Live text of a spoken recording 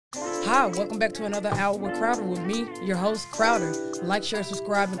Hi, welcome back to another hour with Crowder with me, your host, Crowder. Like, share,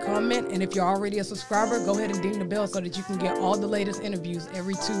 subscribe, and comment. And if you're already a subscriber, go ahead and ding the bell so that you can get all the latest interviews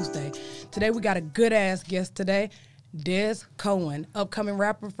every Tuesday. Today, we got a good-ass guest today, Des Cohen, upcoming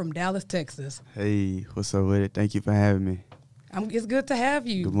rapper from Dallas, Texas. Hey, what's up with it? Thank you for having me. It's good to have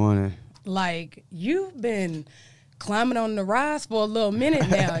you. Good morning. Like, you've been climbing on the rise for a little minute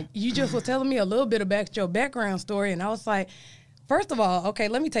now. You just were telling me a little bit about your background story, and I was like, first of all, okay,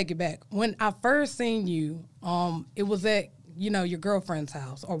 let me take it back. When I first seen you, it was at, your girlfriend's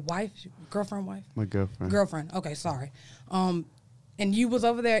house or wife, girlfriend, wife? My girlfriend. Girlfriend. Okay, sorry. And you was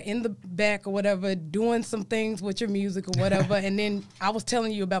over there in the back or whatever doing some things with your music or whatever. And then I was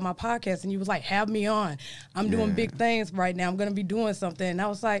telling you about my podcast and you was like, have me on. I'm doing big things right now. I'm going to be doing something. And I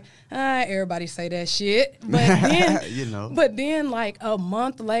was like, everybody say that shit. But then, but then like a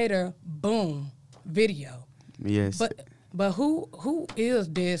month later, boom, video. Yes. But who is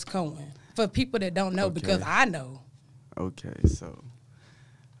Des Cohen? For people that don't know, because I know. Okay, so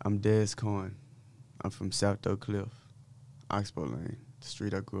I'm Des Cohen. I'm from South Oak Cliff, Oxbow Lane, the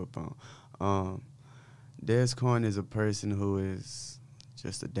street I grew up on. Des Cohen is a person who is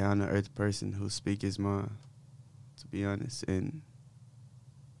just a down-to-earth person who speaks his mind, to be honest, and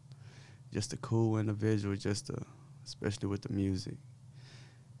just a cool individual, especially with the music.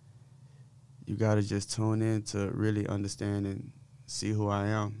 You gotta just tune in to really understand and see who I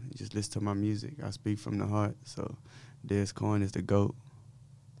am. Just listen to my music. I speak from the heart. So Des Cohen is the GOAT.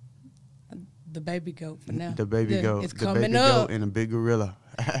 The baby goat for now. The baby goat. It's the coming baby up. Goat and a big gorilla.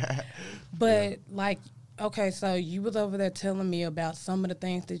 But okay, so you was over there telling me about some of the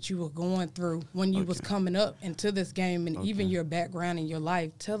things that you were going through when you was coming up into this game and even your background in your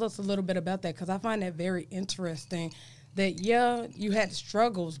life. Tell us a little bit about that, because I find that very interesting. That, you had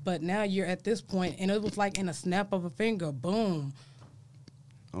struggles, but now you're at this point, and it was like in a snap of a finger, boom.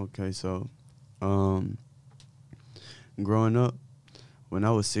 Okay, so growing up, when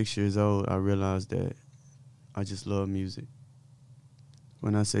I was 6 years old, I realized that I just love music.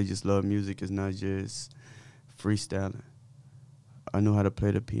 When I say just love music, it's not just freestyling. I knew how to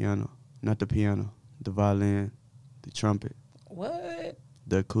play the piano. Not the piano, the violin, the trumpet. What?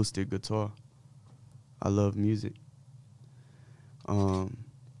 The acoustic guitar. I love music. And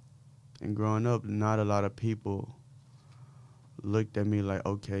growing up, not a lot of people looked at me like,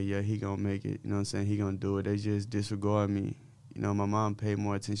 okay, yeah, he gonna make it. You know what I'm saying? He gonna do it. They just disregard me. My mom paid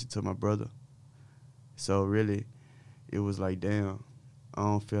more attention to my brother. So really, it was like, damn, I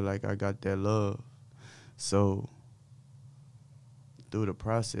don't feel like I got that love. So through the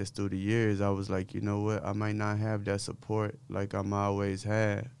process, through the years, I was like, you know what? I might not have that support like I'm always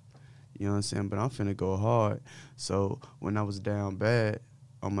had. You know what I'm saying? But I'm finna go hard. So when I was down bad,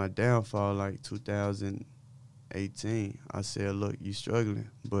 on my downfall, like 2018, I said, look, you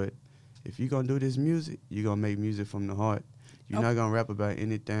struggling, but if you gonna do this music, you gonna make music from the heart. You're not gonna rap about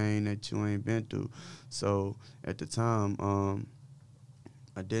anything that you ain't been through. So at the time,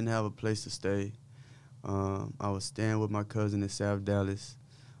 I didn't have a place to stay. I was staying with my cousin in South Dallas,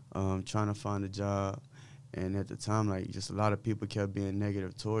 trying to find a job. And at the time, just a lot of people kept being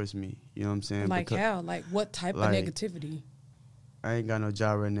negative towards me. You know what I'm saying? Like how? Like what type of negativity? I ain't got no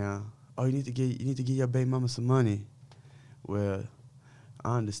job right now. Oh, you need to get your baby mama some money. Well,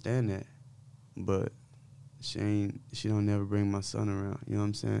 I understand that, but she don't never bring my son around. You know what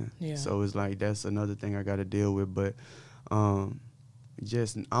I'm saying? Yeah. So it's like that's another thing I got to deal with. But I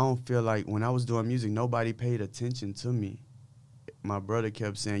don't feel like when I was doing music, nobody paid attention to me. My brother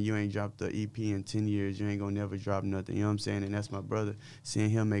kept saying, you ain't dropped the EP in 10 years. You ain't going to never drop nothing. You know what I'm saying? And that's my brother. Seeing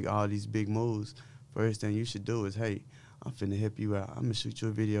him make all these big moves, first thing you should do is, hey, I'm finna help you out. I'm going to shoot you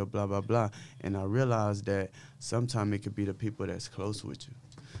a video, blah, blah, blah. And I realized that sometimes it could be the people that's close with you.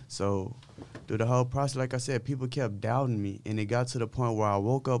 So through the whole process, like I said, people kept doubting me. And it got to the point where I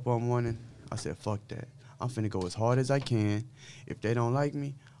woke up one morning, I said, fuck that. I'm finna go as hard as I can. If they don't like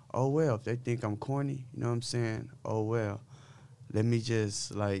me, oh, well. If they think I'm corny, you know what I'm saying? Oh, well. Let me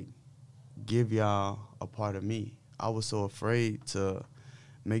just, give y'all a part of me. I was so afraid to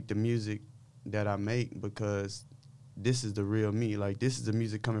make the music that I make because this is the real me. Like, this is the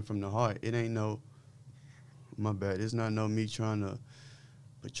music coming from the heart. It ain't my bad. It's not me trying to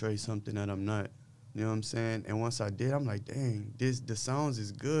portray something that I'm not. You know what I'm saying? And once I did, I'm like, dang, the songs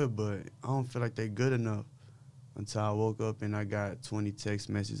is good, but I don't feel like they good enough. Until I woke up and I got 20 text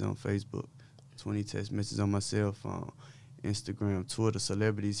messages on Facebook, 20 text messages on my cell phone. Instagram, Twitter,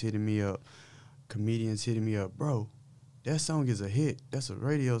 celebrities hitting me up, comedians hitting me up. Bro, that song is a hit. That's a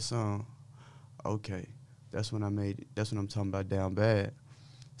radio song. Okay, that's when I made it. That's when I'm talking about Down Bad.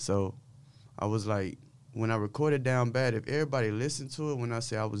 So I was like, when I recorded Down Bad, if everybody listened to it, when I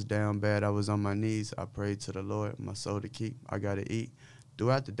say I was down bad, I was on my knees, I prayed to the Lord, my soul to keep, I gotta eat.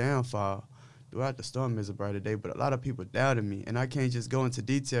 Throughout the downfall, throughout the storm is a brighter day, but a lot of people doubted me, and I can't just go into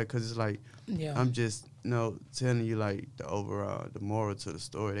detail because it's like, I'm just, telling you like the overall, the moral to the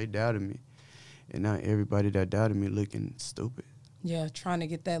story. They doubted me, and now everybody that doubted me looking stupid. Yeah, trying to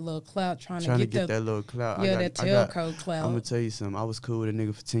get that little clout, trying to get that little clout. Yeah, that tailcoat clout. I'm gonna tell you something. I was cool with a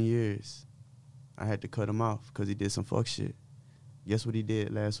nigga for 10 years. I had to cut him off because he did some fuck shit. Guess what he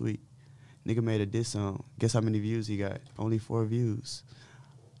did last week? Nigga made a diss song. Guess how many views he got? Only 4 views.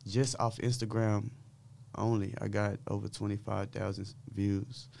 Just off Instagram only, I got over 25,000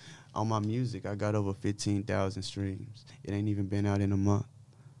 views. On my music, I got over 15,000 streams. It ain't even been out in a month.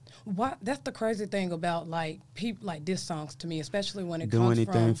 What? That's the crazy thing about like people like diss songs to me, especially when it do comes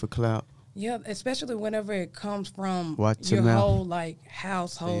anything from for clout. Yeah, especially whenever it comes from Watch your your whole like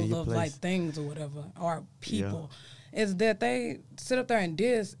household of place. like things or whatever, or people, is that they sit up there and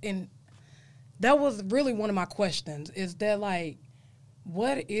diss. And that was really one of my questions, is that like,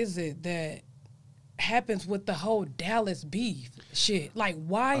 what is it that happens with the whole Dallas beef shit? Like,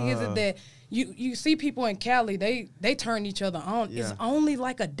 why is it that you see people in Cali, they turn each other on? It's only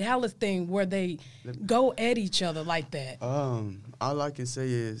like a Dallas thing where they go at each other like that. All I can say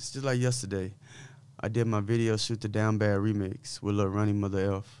is, just like yesterday, I did my video Shoot the Down Bad remix with Lil Ronnie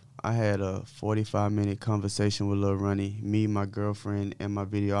Mother F. I had a 45-minute conversation with Lil Ronnie, me, my girlfriend, and my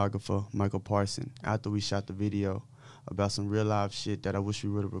videographer, Michael Parson, after we shot the video about some real life shit that I wish we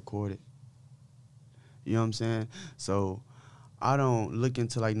would have recorded. You know what I'm saying? So I don't look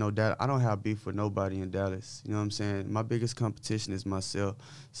into like no doubt. I don't have beef with nobody in Dallas. You know what I'm saying? My biggest competition is myself.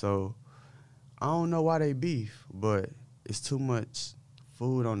 So I don't know why they beef, but it's too much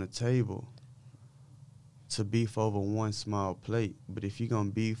food on the table to beef over one small plate. But if you're going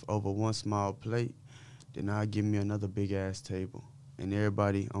to beef over one small plate, then I'll give me another big-ass table. And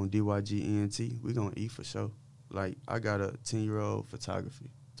everybody on DYG ENT, we going to eat for sure. Like, I got a 10-year-old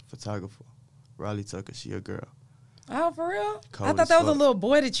photographer, Riley Tucker. She a girl. Oh, for real? Cold I thought that was a little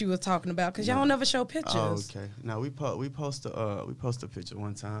boy that you was talking about, because y'all never show pictures. Oh, okay. Now we post a picture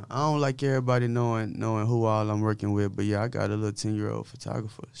one time. I don't like everybody knowing who all I'm working with, but yeah, I got a little 10-year-old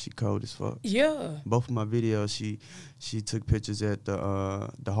photographer. She cold as fuck. Yeah. Both of my videos, she took pictures at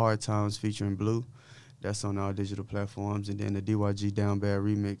the Hard Times featuring Blue. That's on all digital platforms. And then the DYG Down Bad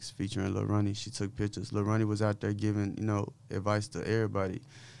remix featuring Lil Ronnie. She took pictures. Lil Ronnie was out there giving, advice to everybody.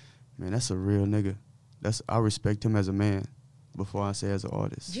 Man, that's a real nigga. I respect him as a man before I say as an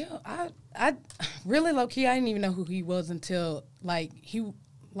artist. Yeah, I really low key, I didn't even know who he was until you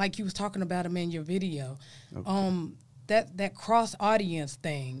was talking about him in your video. Okay. That cross audience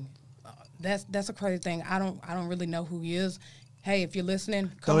thing, that's a crazy thing. I don't really know who he is. Hey, if you're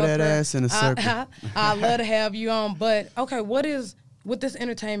listening, come throw up that here. Ass in a circle. I'd love to have you on. But okay, what is with this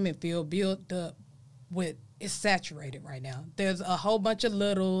entertainment field built up with? It's saturated right now. There's a whole bunch of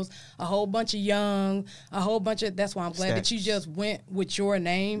littles, a whole bunch of young, a whole bunch of. That's why I'm glad that you just went with your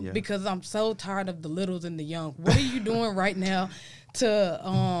name, because I'm so tired of the littles and the young. What are you doing right now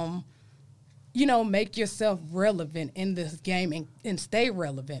to, make yourself relevant in this game and stay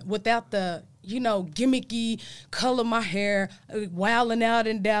relevant without the, gimmicky color my hair, wilding out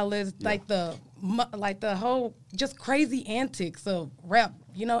in Dallas, like the whole just crazy antics of rap.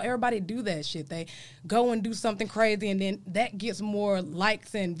 Everybody do that shit. They go and do something crazy, and then that gets more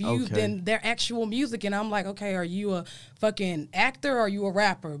likes and views than their actual music. And I'm like, okay, are you a fucking actor or are you a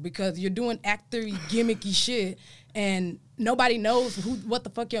rapper? Because you're doing actor-y, gimmicky shit, and nobody knows what the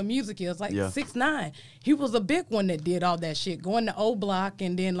fuck your music is. Like 6ix9ine, he was a big one that did all that shit, going to O Block,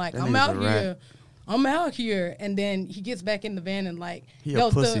 and then like, I'm out here, and then he gets back in the van and like he a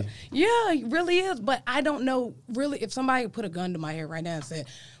pussy. He really is. But I don't know really if somebody put a gun to my head right now and said,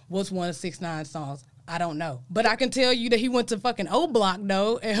 "What's one of 6ix9ine's songs?" I don't know, but I can tell you that he went to fucking O Block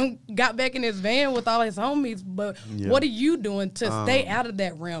though and got back in his van with all his homies. But what are you doing to stay out of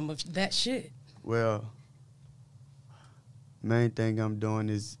that realm of that shit? Well, main thing I'm doing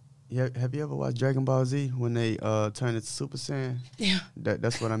is. Have you ever watched Dragon Ball Z when they turn into Super Saiyan? Yeah.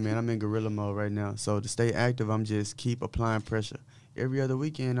 That's what I mean. I'm in gorilla mode right now. So to stay active, I'm just keep applying pressure. Every other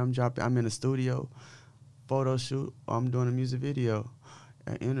weekend, I'm in a studio, photo shoot, or I'm doing a music video,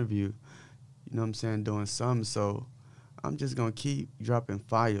 an interview. You know what I'm saying? Doing something. So I'm just going to keep dropping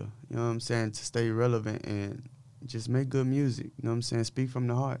fire. You know what I'm saying? To stay relevant and just make good music. You know what I'm saying? Speak from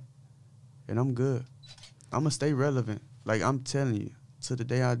the heart. And I'm good. I'm going to stay relevant. Like I'm telling you. To the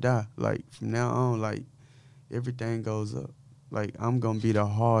day I die, like from now on, like everything goes up. Like I'm gonna be the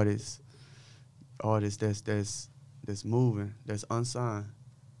hardest artist that's moving, that's unsigned.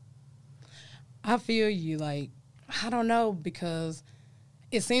 I feel you. Like, I don't know, because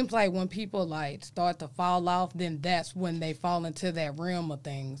it seems like when people like start to fall off, then that's when they fall into that realm of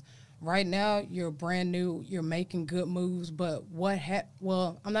things. Right now, you're brand new, you're making good moves, but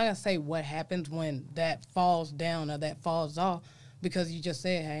well, I'm not gonna say what happens when that falls down or that falls off, because you just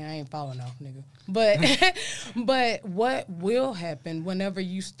said, "Hey, I ain't falling off, nigga." But but what will happen whenever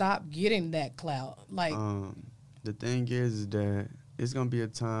you stop getting that clout? Like, The thing is that it's gonna be a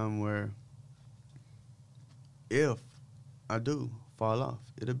time where if I do fall off,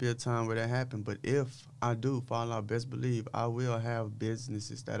 it'll be a time where that happens. But if I do fall off, best believe I will have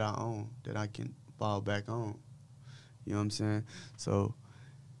businesses that I own that I can fall back on. You know what I'm saying? So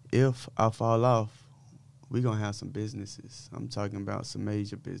if I fall off, we're going to have some businesses. I'm talking about some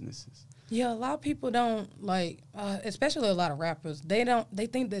major businesses. yeah, a lot of people don't like, especially a lot of rappers. They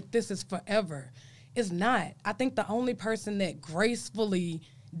think that this is forever. It's not. I think the only person that gracefully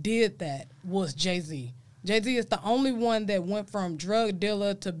did that was Jay-Z. Jay-Z is the only one that went from drug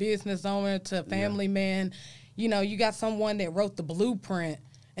dealer to business owner to family man. You know, you got someone that wrote the blueprint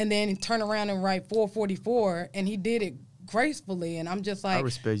and then turn around and write 444, and he did it gracefully. And I'm just like, I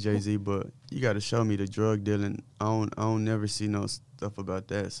respect Jay-Z, but you got to show me the drug dealing. I don't never see no stuff about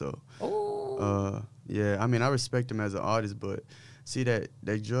that. So, yeah, I mean, I respect him as an artist, but see that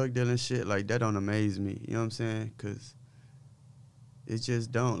drug dealing shit, like, that don't amaze me. You know what I'm saying? Because it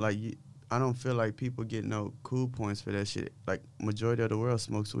just don't. Like, I don't feel like people get no cool points for that shit. Like, majority of the world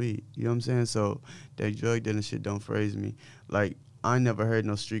smokes weed. You know what I'm saying? So that drug dealing shit don't phrase me. Like, I never heard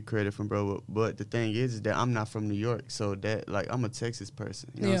no street credit from bro. But the thing is that I'm not from New York. So that, like, I'm a Texas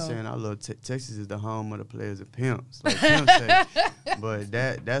person. You know what I'm saying? I love Texas is the home of the players and pimps. Like Pimp say. But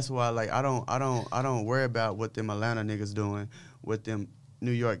that's why, like, I don't worry about what them Atlanta niggas doing, what them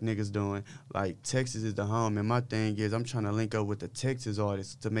New York niggas doing. Like, Texas is the home, and my thing is I'm trying to link up with the Texas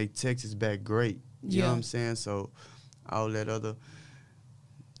artists to make Texas back great. You know what I'm saying? So I'll let other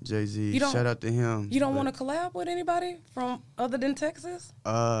Jay-Z, shout out to him. You don't want to collab with anybody from other than Texas?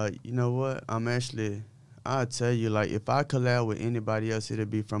 You know what? I'll tell you, like, if I collab with anybody else, it'll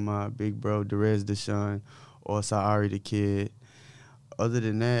be from my big bro, Derez Deshaun, or Saari the Kid. Other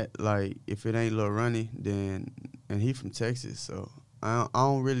than that, like, if it ain't Lil Ronnie, then, and he from Texas, so I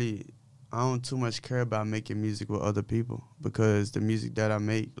don't too much care about making music with other people, because the music that I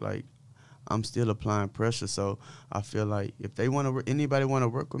make, like, I'm still applying pressure. So I feel like if anybody want to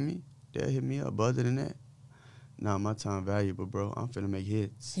work with me, they'll hit me up. But other than that, nah, my time valuable, bro. I'm finna make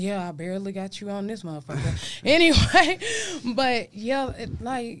hits. Yeah, I barely got you on this motherfucker. Anyway, but yeah,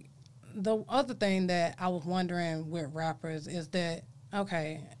 like, the other thing that I was wondering with rappers is that,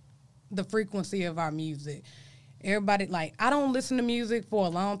 okay, the frequency of our music. Everybody, like, I don't listen to music for a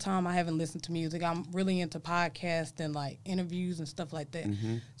long time. I haven't listened to music. I'm really into podcasts and, like, interviews and stuff like that.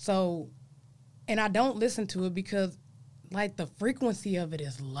 Mm-hmm. So, and I don't listen to it because, like, the frequency of it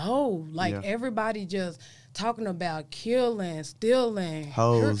is low. Like, everybody just talking about killing, stealing.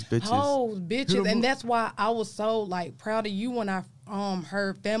 Hoes, bitches. And that's why I was so, like, proud of you when I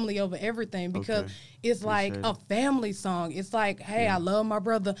heard Family Over Everything, because it's like a family song. It's like, hey, I love my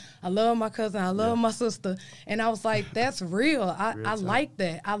brother, I love my cousin, I love my sister. And I was like, that's real. I like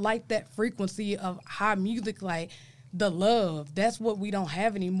that. I like that frequency of how music, like, the love. That's what we don't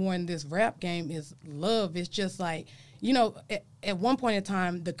have anymore in this rap game, is love. It's just like, you know, at one point in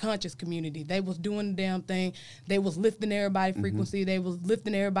time, the conscious community, they was doing the damn thing. They was lifting everybody's frequency. They was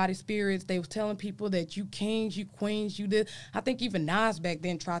lifting everybody's spirits. They was telling people that you kings, you queens, you this. I think even Nas back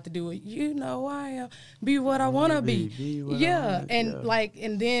then tried to do it. You know, I am, be what I want to be.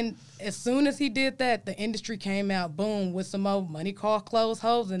 And then as soon as he did that, the industry came out, boom, with some more money, car, clothes,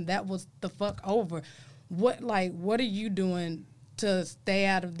 hoes, and that was the fuck over. What are you doing to stay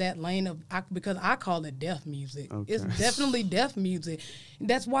out of that lane of, because I call it death music. Okay. It's definitely death music.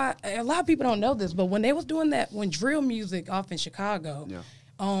 That's why a lot of people don't know this, but when they was doing that, when drill music off in Chicago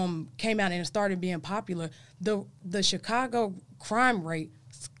came out and it started being popular, the Chicago crime rate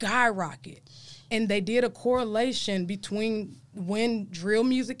skyrocketed. And they did a correlation between when drill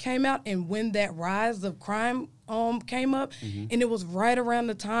music came out and when that rise of crime came up. And it was right around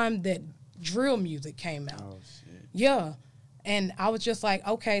the time that drill music came out. Oh, shit. Yeah. And I was just like,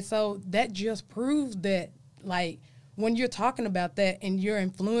 okay, so that just proves that, like, when you're talking about that and you're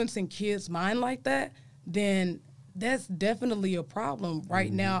influencing kids' mind like that, then that's definitely a problem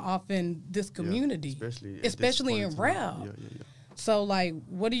right now off in this community. Especially in rap. So, like,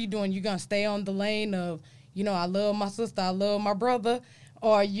 what are you doing? You going to stay on the lane of, you know, I love my sister, I love my brother,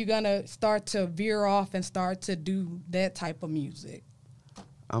 or are you going to start to veer off and start to do that type of music?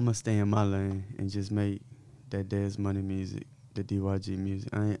 I'm going to stay in my lane and just make that Dad's Money music. the DYG music.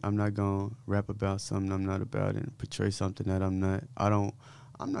 I'm not gonna rap about something I'm not about and portray something that I'm not. I'm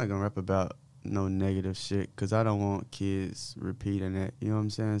not gonna rap about no negative shit because I don't want kids repeating that. You know what I'm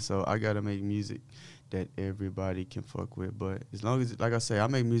saying? So I gotta make music that everybody can fuck with. But as long as, like I say, I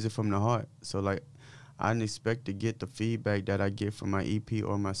make music from the heart. So like, I didn't expect to get the feedback that I get from my EP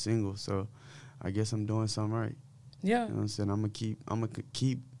or my single. So I guess I'm doing something right. Yeah. You know what I'm saying? I'm gonna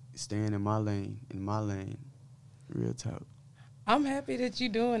keep staying in my lane. Real talk. I'm happy that you're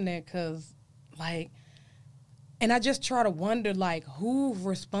doing that because, like, and I just try to wonder, like, whose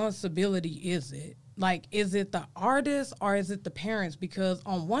responsibility is it? Like, is it the artist or is it the parents? Because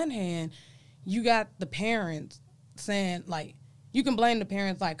on one hand, you got the parents saying, like, you can blame the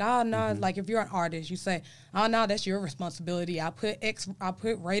parents, like, oh, no, like, if you're an artist, you say, oh, no, that's your responsibility. I put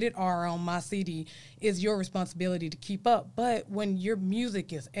rated R on my CD. It's your responsibility to keep up. But when your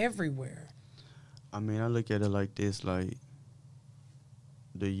music is everywhere. I mean, I look at it like this, like,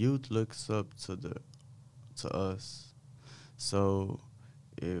 the youth looks up to us. So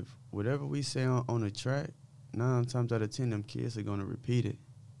if whatever we say on the track, 9 times out of 10, them kids are going to repeat it.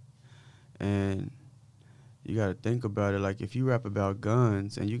 And you got to think about it. Like, if you rap about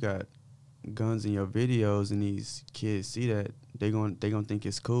guns and you got guns in your videos and these kids see that, they gonna think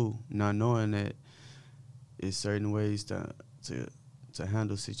it's cool, not knowing that it's certain ways to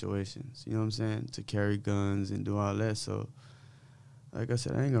handle situations. You know what I'm saying? To carry guns and do all that. So, like I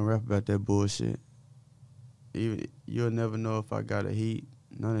said, I ain't gonna rap about that bullshit. Even you'll never know if I got a heat,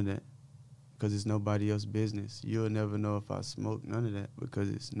 none of that, because it's nobody else's business. You'll never know if I smoke, none of that, because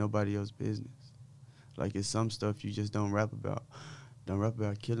it's nobody else's business. Like, it's some stuff you just don't rap about. Don't rap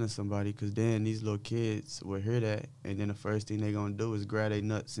about killing somebody, because then these little kids will hear that, and then the first thing they gonna do is grab their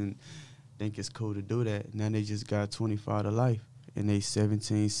nuts and think it's cool to do that. Now they just got 25 to life, and they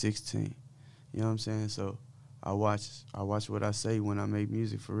 17, 16. You know what I'm saying? So I watch what I say when I make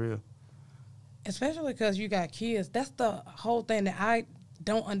music, for real. Especially because you got kids. That's the whole thing that I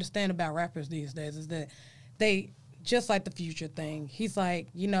don't understand about rappers these days, is that they, just like the Future thing, he's like,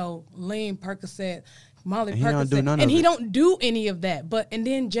 you know, lean Percocet, Molly Percocet, and he don't do any of that. And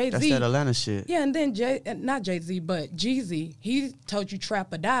then Jay-Z. That's that Atlanta shit. Yeah, and then not Jay-Z, but Jeezy, he told you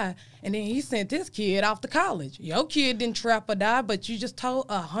trap or die, and then he sent this kid off to college. Your kid didn't trap or die, but you just told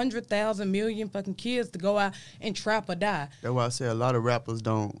 100,000 million fucking kids to go out and trap or die. That's why I say a lot of rappers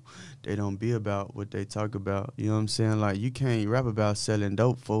don't be about what they talk about. You know what I'm saying? Like, you can't rap about selling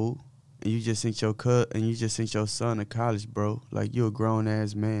dope, fool. And you just sent your son to college, bro. Like, you a grown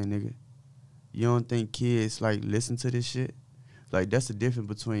ass man, nigga. You don't think kids like listen to this shit? Like, that's the difference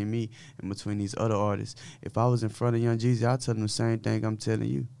between me and between these other artists. If I was in front of Young Jeezy, I'd tell him the same thing I'm telling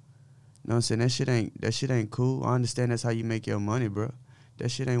you. You know what I'm saying? That shit ain't cool. I understand that's how you make your money, bro. That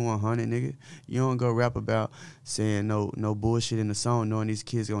shit ain't 100, nigga. You don't go rap about saying no bullshit in the song, knowing these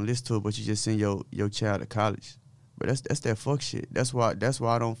kids gonna listen to it, but you just send your child to college. But that's that fuck shit. That's why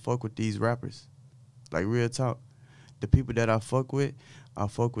I don't fuck with these rappers. Like, real talk. The people that I fuck with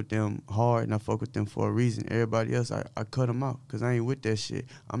them hard, and I fuck with them for a reason. Everybody else, I cut them out, because I ain't with that shit.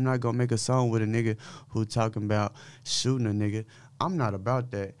 I'm not gonna make a song with a nigga who talking about shooting a nigga. I'm not about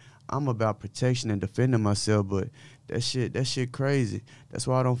that. I'm about protection and defending myself, but that shit crazy. That's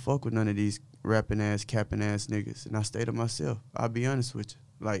why I don't fuck with none of these rapping ass, capping ass niggas. And I stay to myself. I'll be honest with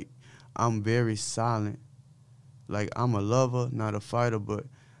you. Like, I'm very silent. Like, I'm a lover, not a fighter, but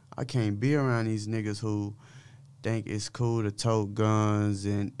I can't be around these niggas who think it's cool to tote guns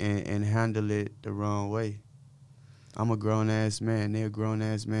and handle it the wrong way. I'm a grown-ass man. They're a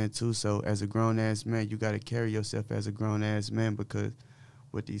grown-ass man, too. So as a grown-ass man, you got to carry yourself as a grown-ass man, because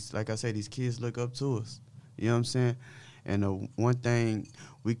with these, like I say, these kids look up to us. You know what I'm saying? And the one thing,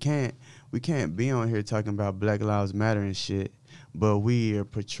 we can't be on here talking about Black Lives Matter and shit, but we are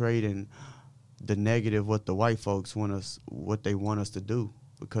portraying the negative, what the white folks what they want us to do,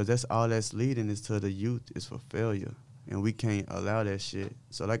 because that's all that's leading is to the youth is for failure, and we can't allow that shit.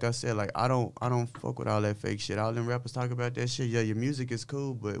 So like I said, like, I don't fuck with all that fake shit. All them rappers talk about that shit. Yeah, your music is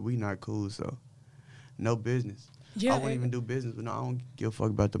cool, but we not cool, so no business. Yeah, I wouldn't even do business, but no, I don't give a fuck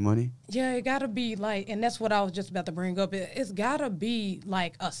about the money. Yeah, it gotta be like, and that's what I was just about to bring up. It's gotta be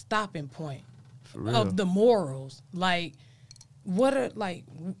like a stopping point of the morals. Like,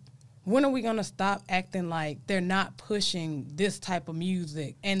 when are we going to stop acting like they're not pushing this type of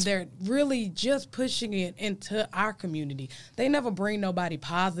music and they're really just pushing it into our community? They never bring nobody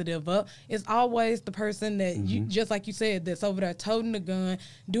positive up. It's always the person that, you, just like you said, that's over there toting the gun,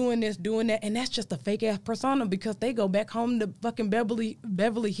 doing this, doing that, and that's just a fake-ass persona, because they go back home to fucking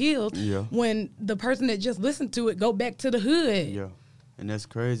Beverly Hills when the person that just listened to it go back to the hood. Yeah, and that's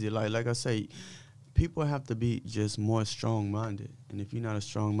crazy. Like I say, people have to be just more strong-minded. And if you're not a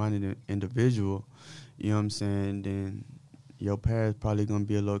strong-minded individual, you know what I'm saying, then your path probably going to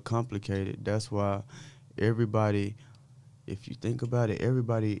be a little complicated. That's why everybody, if you think about it,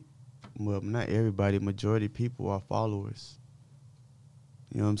 everybody, well, not everybody, majority of people are followers.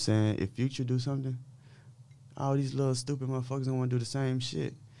 You know what I'm saying? If Future do something, all these little stupid motherfuckers don't want to do the same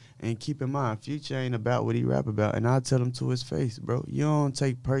shit. And keep in mind, Future ain't about what he rap about. And I tell him to his face, bro, you don't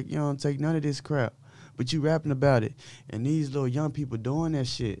take perk, you don't take none of this crap. But you rapping about it. And these little young people doing that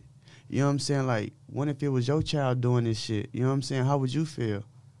shit. You know what I'm saying? Like, what if it was your child doing this shit? You know what I'm saying? How would you feel?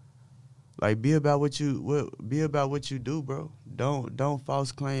 Like, be about what you do, bro. Don't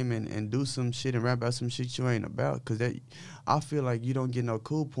false claim and do some shit and rap about some shit you ain't about. Cause I feel like you don't get no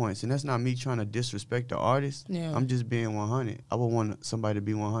cool points. And that's not me trying to disrespect the artist. Yeah. I'm just being 100. I would want somebody to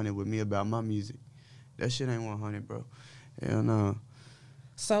be 100 with me about my music. That shit ain't 100, bro. Hell no.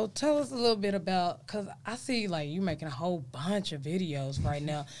 So tell us a little bit about, because I see like you making a whole bunch of videos right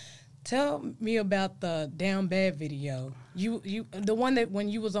now. Tell me about the Down Bad video. You the one that when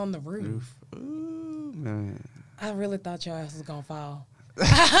you was on the roof. Ooh, man. I really thought your ass was gonna fall.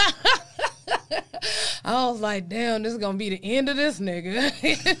 I was like, damn, this is gonna be the end of this nigga.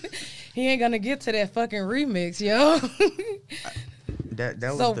 He ain't gonna get to that fucking remix, yo. That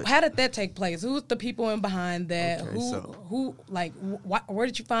was so how did that take place? Who's the people in behind that? Okay, who like where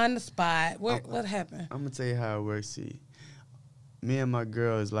did you find the spot? What happened? I'm gonna tell you how it works. See, me and my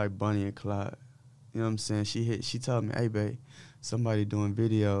girl is like Bonnie and Clyde. You know what I'm saying? She told me, hey babe, somebody doing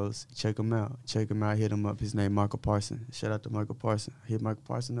videos. Check him out. Hit him up. His name Michael Parson. Shout out to Michael Parson. Hit Michael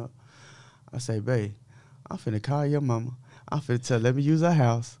Parson up. I say, babe, I'm finna call your mama. I'm finna tell her, let me use her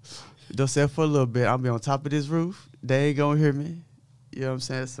house. Don't say for a little bit. I'll be on top of this roof. They ain't gonna hear me. You know what I'm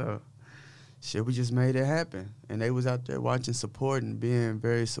saying? So, shit, we just made it happen. And they was out there watching, supporting, being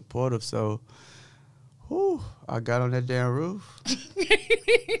very supportive. So, whew, I got on that damn roof.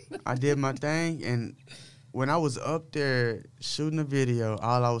 I did my thing. And when I was up there shooting the video,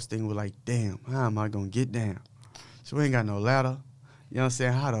 all I was thinking was like, damn, how am I gonna get down? So we ain't got no ladder. You know what I'm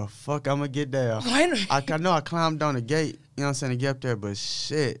saying? How the fuck I'm gonna get down? I know I climbed down the gate, you know what I'm saying, to get up there, but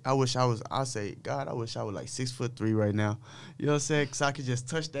shit, I wish I was like 6'3" right now. You know what I'm saying? Because I could just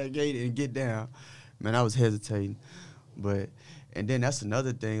touch that gate and get down. Man, I was hesitating. And then that's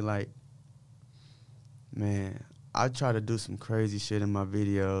another thing, like, man, I try to do some crazy shit in my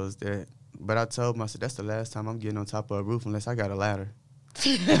videos, but I told myself that's the last time I'm getting on top of a roof unless I got a ladder.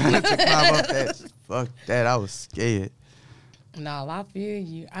 To climb up that, fuck that, I was scared. No, I feel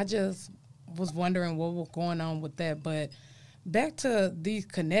you. I just was wondering what was going on with that. But back to these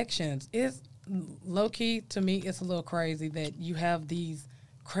connections, it's low-key, to me, it's a little crazy that you have these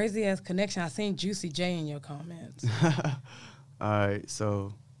crazy-ass connections. I seen Juicy J in your comments. All right,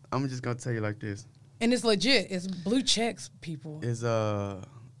 so I'm just going to tell you like this. And it's legit. It's blue checks, people. It's, I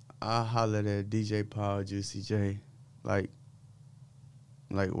hollered at DJ Paul, Juicy J, like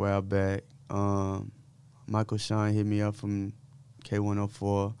a while back. Michael Sean hit me up from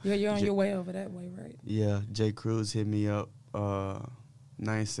K104. You're on your way over that way, right? Yeah, Jay Cruz hit me up,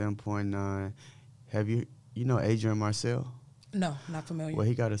 97.9. Have you know Adrian Marcel? No, not familiar. Well,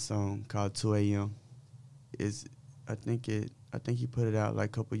 he got a song called 2 a.m. I think he put it out like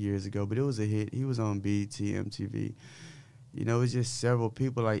a couple years ago, but it was a hit. He was on BET, MTV. You know, it's just several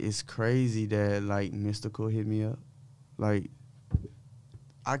people. Like, it's crazy that, like, Mystical hit me up. Like,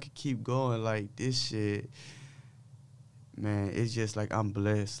 I could keep going. Like, this shit, man, it's just like I'm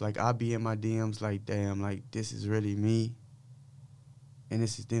blessed. Like, I be in my DMs like, damn, like, this is really me, and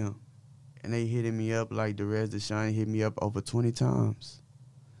this is them. And they hitting me up like Derez Deshawn hit me up over 20 times.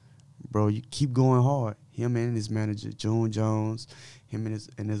 Bro, you keep going hard. Him and his manager, June Jones, him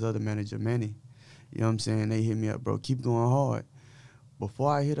and his other manager, Manny. You know what I'm saying? They hit me up, bro, keep going hard.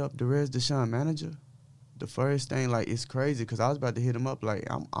 Before I hit up Derez Deshawn manager, the first thing, like, it's crazy because I was about to hit him up like,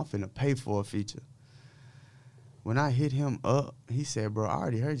 I'm finna pay for a feature. When I hit him up, he said, bro, I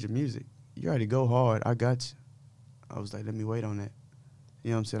already heard your music. You already go hard. I got you. I was like, let me wait on that.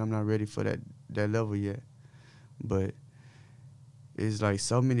 You know what I'm saying? I'm not ready for that level yet. But it's like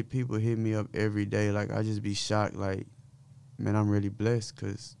so many people hit me up every day. Like, I just be shocked. Like, man, I'm really blessed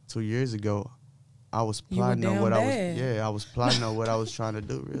because 2 years ago, I was plotting on what I was plotting on what I was trying to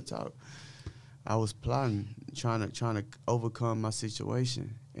do, real talk. I was plotting, trying to overcome my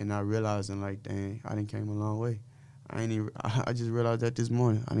situation, and I realizing like, dang, I done came a long way. I just realized that this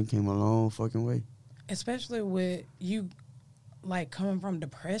morning. I done came a long fucking way. Especially with you, like, coming from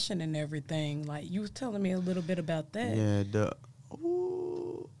depression and everything. Like, you was telling me a little bit about that. Yeah,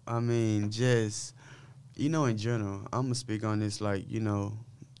 I mean, just, you know, in general, I'm gonna speak on this, like, you know,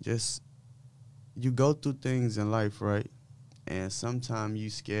 just you go through things in life, right? And sometimes you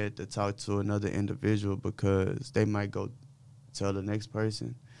scared to talk to another individual because they might go tell the next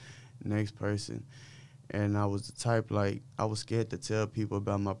person. And I was the type, like, I was scared to tell people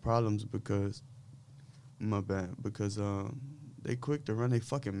about my problems because, they quick to run their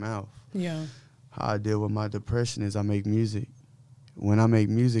fucking mouth. Yeah. How I deal with my depression is I make music. When I make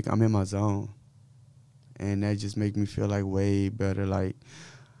music, I'm in my zone. And that just make me feel like way better. Like,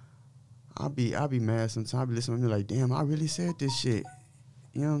 I'll be mad sometimes. I'll be listening to me like, damn, I really said this shit.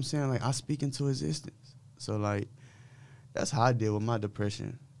 You know what I'm saying? Like, I speak into existence. So, like, that's how I deal with my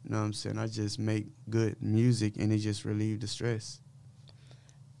depression. You know what I'm saying? I just make good music and it just relieve the stress.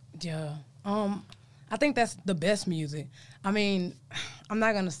 Yeah. I think that's the best music. I mean, I'm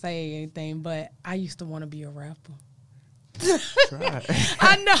not going to say anything, but I used to want to be a rapper. Try.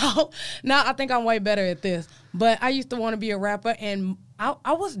 I know. Now I think I'm way better at this. But I used to want to be a rapper, and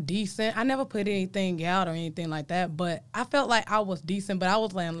I was decent. I never put anything out or anything like that, but I felt like I was decent, but I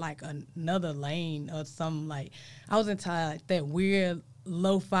was in like another lane or something. Like, I was into like that weird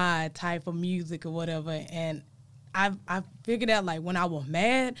lo-fi type of music or whatever, and I figured out like when I was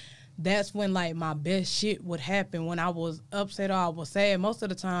mad, that's when like my best shit would happen. When I was upset or I was sad, most of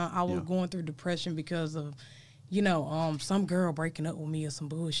the time I was going through depression because of, you know, some girl breaking up with me or some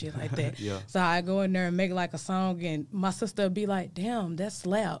bullshit like that. Yeah. So I go in there and make like a song, and my sister would be like, damn, that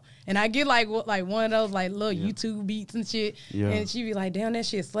slap. And I get like one of those like little YouTube beats and shit. Yeah. And she'd be like, damn, that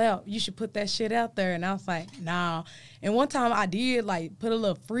shit slap. You should put that shit out there. And I was like, nah. And one time I did like put a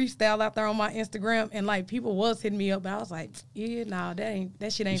little freestyle out there on my Instagram, and like people was hitting me up, but I was like, yeah, nah,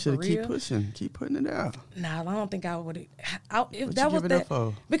 that shit ain't for real. Keep pushing, keep putting it out. Nah, I don't think I would. What you giving up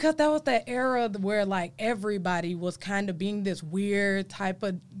for? Because that was that era where like everybody was kind of being this weird type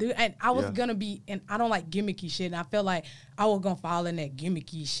of dude, and I was gonna be, and I don't like gimmicky shit, and I felt like I was gonna fall in that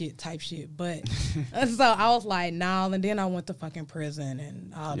gimmicky shit type shit, but so I was like, nah, and then I went to fucking prison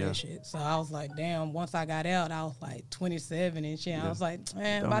and all that shit. So I was like, damn. Once I got out, I was like 27 and shit. I was like,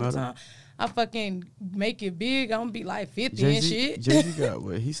 man, by the time I fucking make it big, I'm gonna be like 50 Jay-Z, and shit. Jay-Z got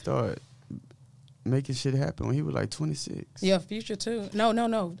what? He started making shit happen when he was like 26. Yeah, Future too. No.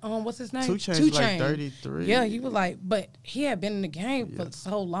 What's his name? 2 Chainz like 33. Yeah, he was like, but he had been in the game for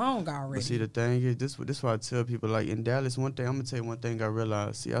so long already. But see, the thing is, this why I tell people, like, in Dallas, I'm gonna tell you one thing I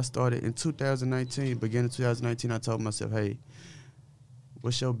realized. See, I started in 2019, beginning of 2019, I told myself, hey,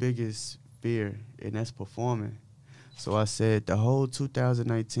 what's your biggest fear? And that's performing. So I said, the whole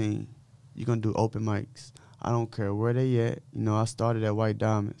 2019, you're gonna do open mics. I don't care where they at. You know, I started at White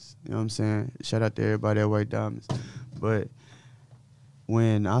Diamonds. You know what I'm saying? Shout out to everybody at White Diamonds. But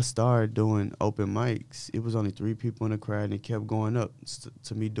when I started doing open mics, it was only 3 people in the crowd, and it kept going up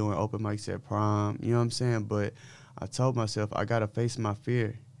to me doing open mics at Prom. You know what I'm saying? But I told myself, I got to face my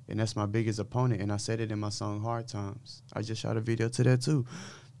fear, and that's my biggest opponent, and I said it in my song Hard Times. I just shot a video to that too.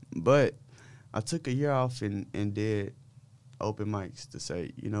 But I took a year off and did open mics to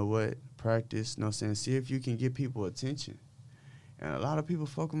say, you know what, practice, you know what I'm saying, see if you can get people attention. And a lot of people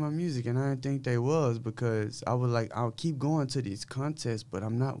fuck with my music, and I didn't think they was, because I was like, I'll keep going to these contests, but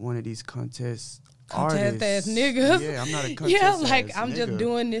I'm not one of these contest artists. Ass niggas. Yeah, I'm not a contest ass like I'm nigga. Just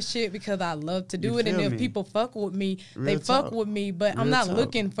doing this shit because I love to do it, and if people fuck with me, Real they fuck talk. with me, but Real I'm not talk.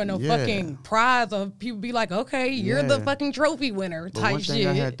 looking for no fucking prize or people be like, okay, you're the fucking trophy winner But type one thing shit.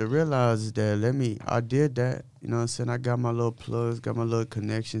 I had to realize is that I did that, you know what I'm saying, I got my little plugs, got my little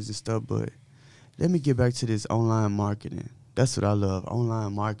connections and stuff, but let me get back to this online marketing. That's what I love,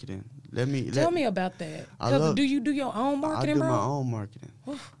 online marketing. Tell me about that. Because do you do your own marketing, bro? I do my own marketing.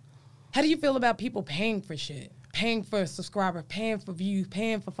 How do you feel about people paying for shit? Paying for subscribers, paying for views,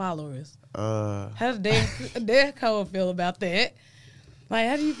 paying for followers? How does Derek Cole feel about that? Like,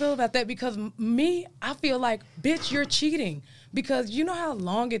 how do you feel about that? Because me, I feel like, bitch, you're cheating. Because you know how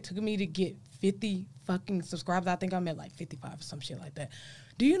long it took me to get 50 fucking subscribers? I think I'm at like 55 or some shit like that.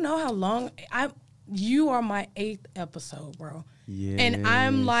 Do you know how long you are my 8th episode, bro. Yes. And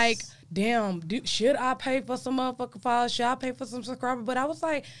I'm like, damn, should I pay for some motherfucking followers? Should I pay for some subscribers? But I was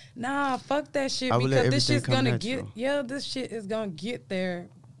like, nah, fuck that shit, because this shit's gonna this shit is gonna get there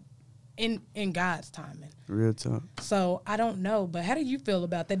in God's timing. Real talk. So I don't know, but how do you feel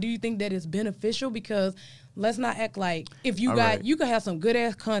about that? Do you think that it's beneficial? Because let's not act like if you you could have some good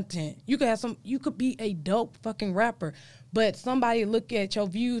ass content. You could be a dope fucking rapper. But somebody look at your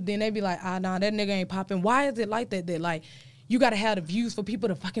views, then they be like, nah, that nigga ain't popping. Why is it like that? That like you gotta have the views for people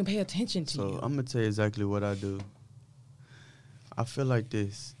to fucking pay attention to you. So I'm gonna tell you exactly what I do. I feel like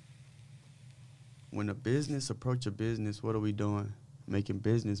this. When a business approach a business, what are we doing? Making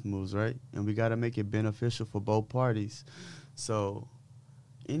business moves, right? And we gotta make it beneficial for both parties. So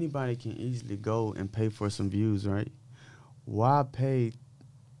anybody can easily go and pay for some views, right? Why pay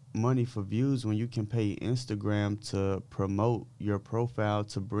money for views when you can pay Instagram to promote your profile,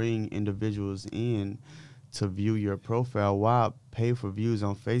 to bring individuals in to view your profile? Why pay for views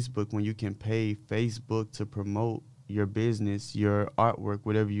on Facebook when you can pay Facebook to promote your business, your artwork,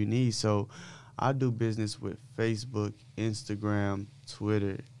 whatever you need? So I do business with Facebook, Instagram,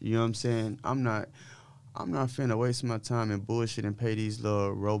 Twitter. You know what I'm saying? I'm not finna waste my time and bullshit and pay these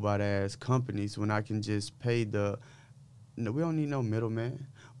little robot ass companies when I can just pay we don't need no middleman.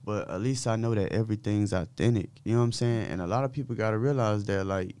 But at least I know that everything's authentic. You know what I'm saying? And a lot of people gotta realize that,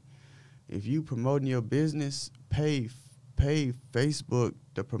 like, if you promoting your business, pay Facebook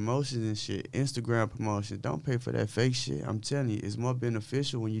the promotions and shit, Instagram promotions. Don't pay for that fake shit. I'm telling you, it's more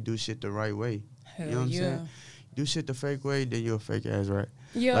beneficial when you do shit the right way. Hell, you know what I'm saying? Do shit the fake way, then you're a fake ass, right?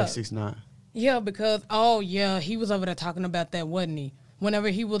 Yeah. Like 6ix9ine. Yeah, because he was over there talking about that, wasn't he? Whenever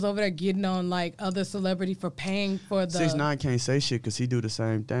he was over there getting on like other celebrity for paying for the 6ix9ine can't say shit because he do the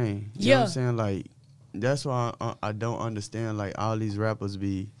same thing. You know what I'm saying? Like, that's why I don't understand, like, all these rappers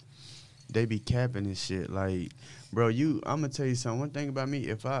be capping and shit. Like, bro, I'm gonna tell you something. One thing about me,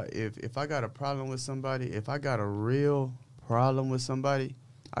 if I got a problem with somebody, if I got a real problem with somebody,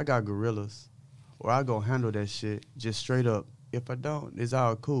 I got gorillas, or I go handle that shit just straight up. If I don't, it's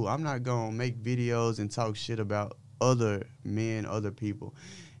all cool. I'm not gonna make videos and talk shit about other men, other people.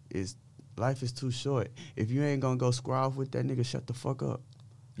 Life is too short. If you ain't gonna go square off with that nigga, shut the fuck up.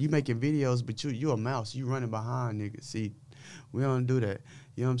 You making videos, but you a mouse. You running behind niggas. See, we don't do that.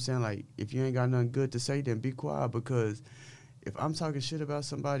 You know what I'm saying? Like, if you ain't got nothing good to say, then be quiet, because if I'm talking shit about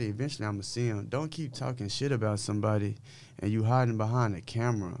somebody, eventually I'm going to see them. Don't keep talking shit about somebody and you hiding behind a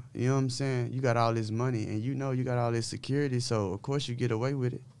camera. You know what I'm saying? You got all this money and you know you got all this security, so of course you get away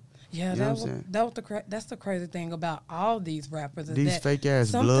with it. Yeah, you know that's the crazy thing about all these rappers. Is these fake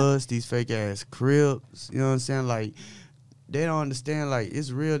ass Bloods, these fake ass Crips. You know what I'm saying? Like, they don't understand. Like,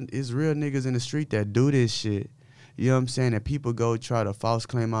 it's real niggas in the street that do this shit. You know what I'm saying? And people go try to false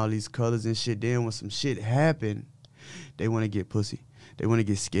claim all these colors and shit. Then when some shit happen, they want to get pussy. They want to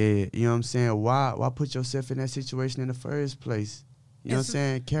get scared. You know what I'm saying? Why put yourself in that situation in the first place? You know what I'm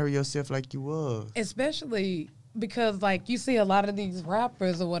saying? Carry yourself like you was. Especially because, like, you see a lot of these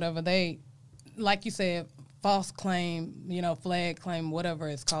rappers or whatever, they, like you said, false claim, you know, flag claim, whatever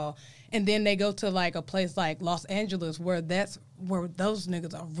it's called. And then they go to, like, a place like Los Angeles where those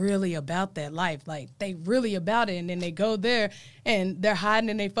niggas are really about that life. Like, they really about it. And then they go there and they're hiding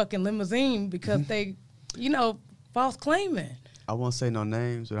in their fucking limousine because they, you know, false claiming. I won't say no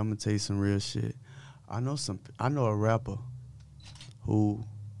names, but I'm going to tell you some real shit. I know a rapper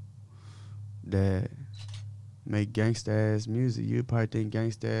that make gangsta-ass music. You'd probably think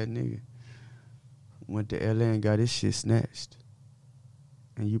gangsta-ass nigga. Went to LA and got his shit snatched.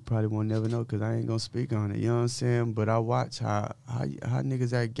 And you probably won't never know because I ain't going to speak on it. You know what I'm saying? But I watch how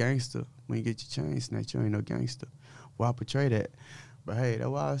niggas act gangster when you get your chain snatched. You ain't no gangster. Why portray that? But hey, that's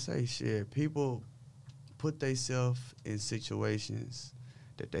why I say shit. People put themselves in situations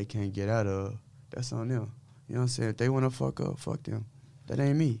that they can't get out of. That's on them. You know what I'm saying? If they want to fuck up, fuck them. That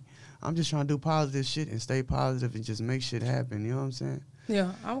ain't me. I'm just trying to do positive shit and stay positive and just make shit happen. You know what I'm saying?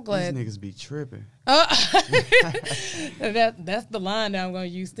 Yeah, I'm glad. These niggas be tripping. That's the line that I'm going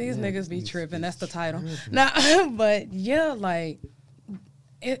to use. These niggas be tripping. That's the title. Nah, but yeah, like,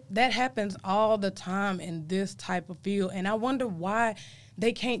 that happens all the time in this type of field. And I wonder why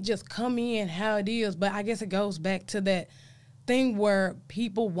they can't just come in how it is. But I guess it goes back to that thing where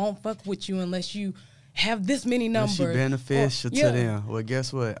people won't fuck with you unless you have this many numbers. Unless you beneficial to them. Well,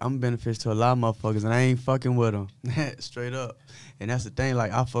 guess what? I'm beneficial to a lot of motherfuckers, and I ain't fucking with them. Straight up. And that's the thing.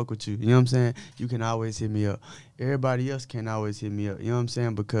 Like, I fuck with you. You know what I'm saying? You can always hit me up. Everybody else can't always hit me up. You know what I'm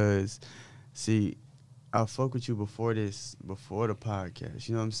saying? Because, see, I fuck with you before the podcast.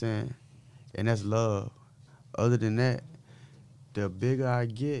 You know what I'm saying? And that's love. Other than that, the bigger I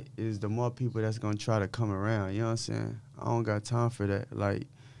get is the more people that's going to try to come around. You know what I'm saying? I don't got time for that. Like,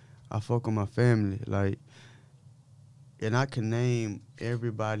 I fuck with my family. Like, and I can name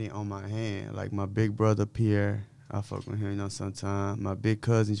everybody on my hand. Like, my big brother, Pierre. I fuck with him, you know, sometimes. My big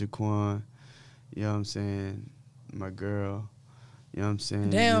cousin, Jaquan. You know what I'm saying? My girl. You know what I'm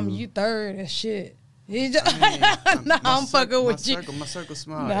saying? Damn, you third and shit. I'm fucking with you. My circle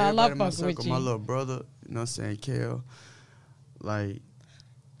small. Nah, everybody I'm my fucking circle, with you. my little brother, you know what I'm saying, Kale. Like,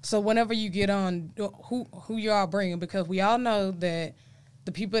 so whenever you get on, who you all bringing? Because we all know that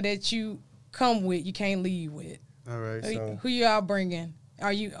the people that you come with, you can't leave with. All right, so who you all bringing?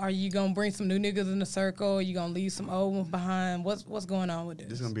 Are you gonna bring some new niggas in the circle? Are you gonna leave some old ones behind? What's going on with this?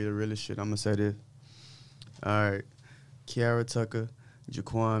 This is gonna be the realest shit. I'm gonna say this. All right, Kiara Tucker,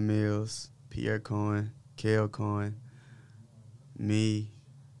 Jaquan Mills, Pierre Cohen, Kale Cohen, me,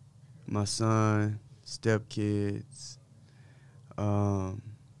 my son, stepkids.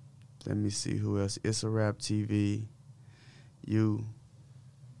 Let me see who else. It's a Rap TV. You.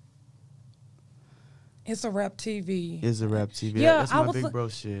 It's a Rap TV. It's a Rap TV. Yeah, That's I my was big look- bro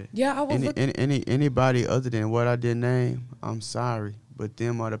shit. Yeah, I was looking. Anybody other than what I did name, I'm sorry, but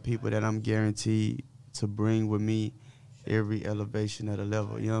them are the people that I'm guaranteed to bring with me every elevation of the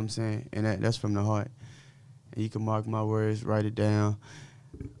level. You know what I'm saying? And that's from the heart. And you can mark my words, write it down.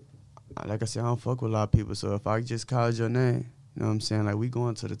 Like I said, I don't fuck with a lot of people, so if I just called your name, you know what I'm saying? Like, we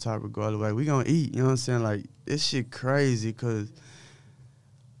going to the top regardless. Like, we gonna eat, you know what I'm saying? Like, this shit crazy, because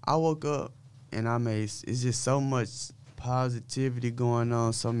I woke up and it's just so much positivity going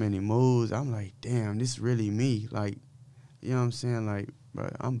on, so many moves. I'm like, damn, this really me. Like, you know what I'm saying? Like, bro,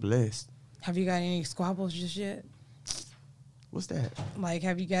 I'm blessed. Have you got any squabbles just yet? What's that? Like,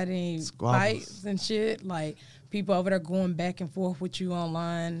 have you got any Squabbles. fights and shit? Like, people over there going back and forth with you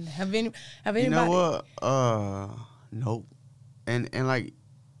online? Have anybody? You know what? Nope. And like,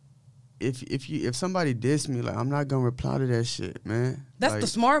 if somebody diss me, like, I'm not gonna reply to that shit, man. That's like, the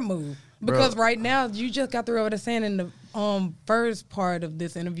smart move. Because bro. right now, you just got through over there saying in the first part of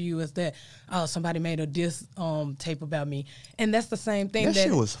this interview is that, somebody made a diss tape about me. And that's the same thing that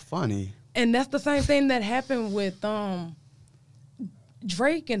shit was funny. And that's the same thing that happened with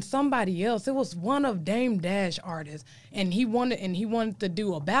Drake and somebody else. It was one of Dame Dash artists, and he wanted to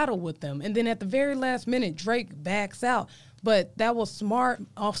do a battle with them. And then at the very last minute, Drake backs out. But that was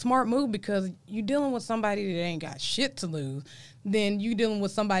a smart move, because you dealing with somebody that ain't got shit to lose. Then you dealing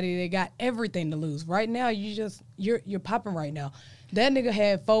with somebody that got everything to lose. Right now, you're popping right now. That nigga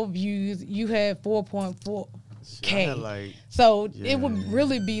had 4 views. You had 4.4K. Like, so yeah. it would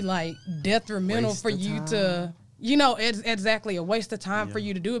really be like detrimental Waste for of you time. to, it's exactly a waste of time for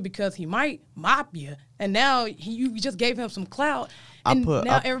you to do it, because he might mop you. And now you just gave him some clout. And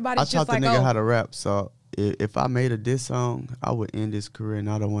now everybody's just I taught like, the nigga oh. how to rap, so if I made a diss song, I would end his career, and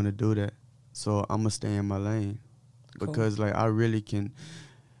I don't want to do that. So I'm going to stay in my lane. Cool. Because, like, I really can,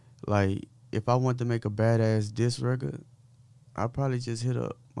 like, if I want to make a badass diss record, I'll probably just hit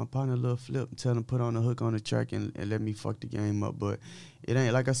up my partner Lil Flip and tell him put on a hook on the track and let me fuck the game up. But it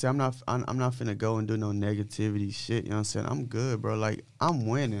ain't, like I said, I'm not finna go and do no negativity shit, you know what I'm saying? I'm good, bro. Like, I'm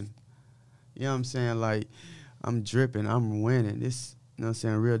winning. You know what I'm saying? Like, I'm dripping. I'm winning. This, you know what I'm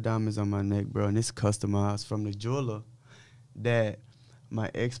saying, real diamonds on my neck, bro. And it's customized from the jeweler that my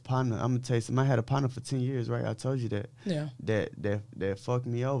ex-partner, I'm going to tell you something. I had a partner for 10 years, right? I told you that. Yeah. That fucked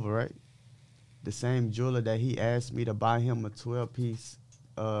me over, right? The same jeweler that he asked me to buy him a 12-piece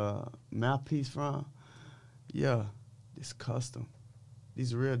mouthpiece from. Yeah, it's custom.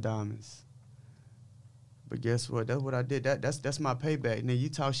 These real diamonds. But guess what? That's what I did. That's my payback. And then you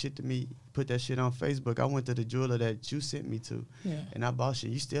talk shit to me, put that shit on Facebook. I went to the jeweler that you sent me to, and I bought shit.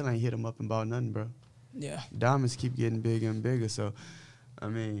 You still ain't hit him up and bought nothing, bro. Yeah. Diamonds keep getting bigger and bigger. So, I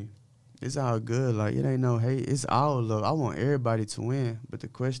mean, it's all good. Like, it ain't no hate. It's all love. I want everybody to win. But the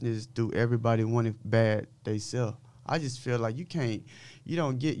question is, do everybody want it bad they sell? I just feel like you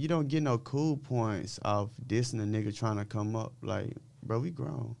don't get no cool points of dissing a nigga trying to come up. Like, bro, we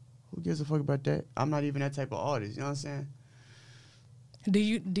grown. Who gives a fuck about that? I'm not even that type of artist. You know what I'm saying? Do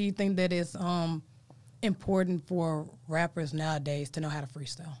you think that it's important for rappers nowadays to know how to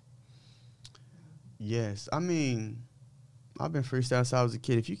freestyle? Yes. I mean, I've been freestyling since I was a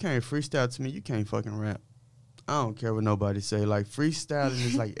kid. If you can't freestyle to me, you can't fucking rap. I don't care what nobody say. Like, freestyling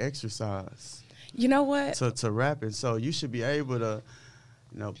is like exercise. You know what? To rapping. So you should be able to,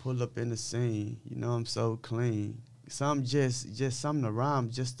 pull up in the scene. I'm so clean. Some just something to rhyme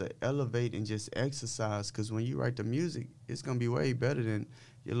just to elevate and just exercise. Because when you write the music, it's going to be way better than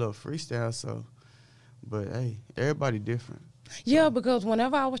your little freestyle. So, but hey, everybody different. Yeah, because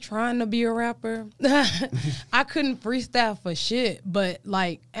whenever I was trying to be a rapper, I couldn't freestyle for shit. But,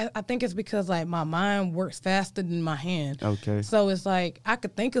 like, I think it's because, like, my mind works faster than my hand. Okay. So it's like I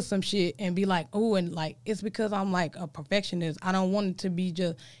could think of some shit and be like, oh, and, like, it's because I'm, like, a perfectionist. I don't want it to be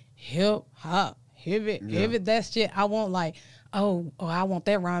just hip, hop, hivit, that shit. I want, like, oh, I want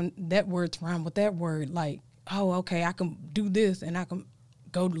that word to rhyme with that word. Like, oh, okay, I can do this and I can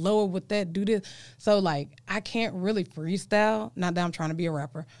go lower with that, do this. So, like, I can't really freestyle. Not that I'm trying to be a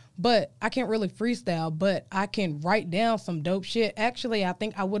rapper, but I can't really freestyle, but I can write down some dope shit. Actually, I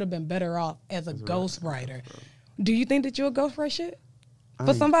think I would have been better off as a ghostwriter. Do you think that you're a ghostwriter shit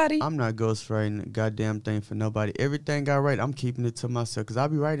for somebody? I'm not ghostwriting a goddamn thing for nobody. Everything I write, I'm keeping it to myself, because I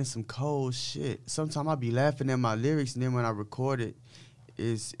be writing some cold shit. Sometimes I be laughing at my lyrics, and then when I record it,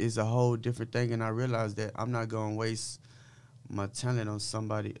 is a whole different thing, and I realize that I'm not going to waste my talent on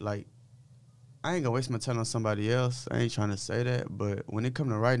somebody. Like, I ain't gonna waste my talent on somebody else. I ain't trying to say that, but when it come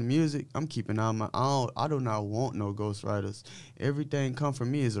to writing music, I'm keeping all my. I do not want no ghostwriters. Everything come from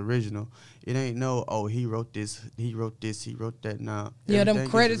me is original. It ain't no, oh, he wrote this, he wrote that. Nah. Yeah, them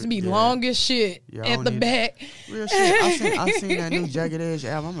credits be long as shit at the back. Real shit. I seen that new Jagged Edge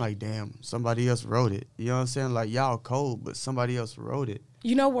album. I'm like, damn, somebody else wrote it. You know what I'm saying? Like, y'all cold, but somebody else wrote it.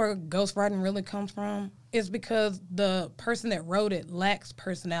 You know where ghostwriting really comes from? It's because the person that wrote it lacks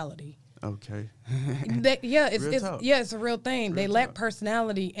personality. Okay. It's a real thing. They lack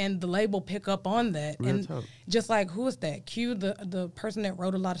personality, and the label pick up on that. Real talk. Just like, who is that? Q, the person that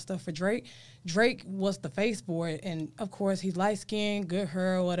wrote a lot of stuff for Drake. Drake was the face for it, and of course he's light skinned, good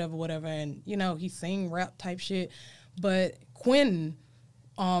hair, whatever, and you know he sing rap type shit. But Quentin,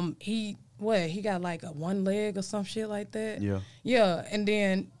 he got like a one leg or some shit like that. Yeah, and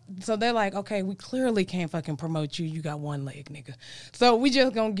then. So they're like, okay, we clearly can't fucking promote you. You got one leg, nigga. So we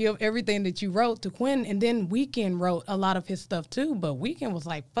just gonna give everything that you wrote to Quentin. And then Weeknd wrote a lot of his stuff too. But Weeknd was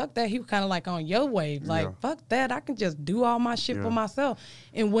like, fuck that. He was kind of like on your wave. Like, fuck that. I can just do all my shit for myself.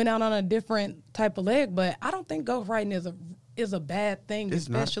 And went out on a different type of leg. But I don't think ghostwriting is a bad thing,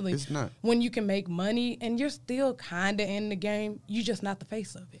 especially when you can make money and you're still kind of in the game. You just not the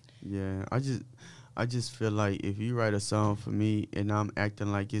face of it. Yeah, I just feel like if you write a song for me and I'm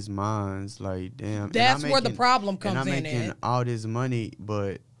acting like it's mine, like, damn. That's where the problem comes in. And I'm making all this money,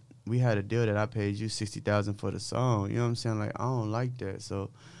 but we had a deal that I paid you $60,000 for the song. You know what I'm saying? Like, I don't like that.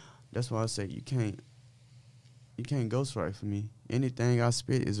 So that's why I say you can't ghostwrite for me. Anything I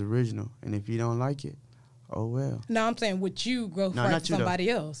spit is original, and if you don't like it, oh well. No, I'm saying would you ghostwrite for somebody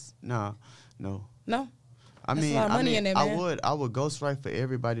else? No. No. I mean, I would ghostwrite for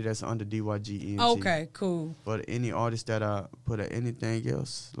everybody that's under DYG ENT. Okay, cool. But any artist that I put at anything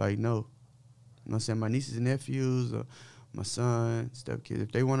else, like, no. You know what I'm saying? My nieces and nephews, or my son, stepkids,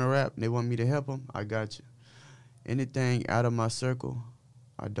 if they want to rap and they want me to help them, I got you. Anything out of my circle,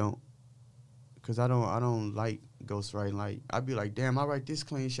 I don't. Because I don't like ghostwriting. Like, I'd be like, damn, I write this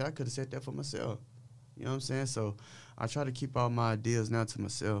clean shit. I could have said that for myself. You know what I'm saying? So I try to keep all my ideas now to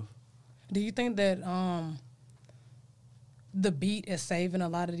myself. Do you think that the beat is saving a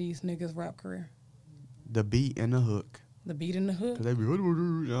lot of these niggas' rap career? The beat and the hook. The beat and the hook? Because they be, I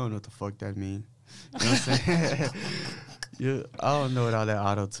don't know what the fuck that mean. You know what I'm saying? I don't know what all that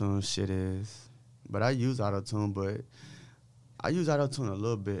auto-tune shit is. But I use auto-tune, but I use auto-tune a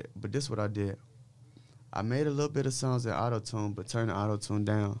little bit. But this is what I did. I made a little bit of songs in auto-tune, but turned the auto-tune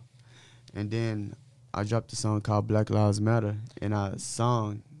down. And then I dropped a song called Black Lives Matter, and I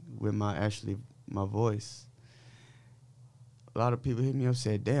sung with my voice. A lot of people hit me up and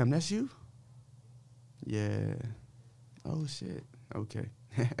said, damn, that's you? Yeah. Oh, shit. Okay.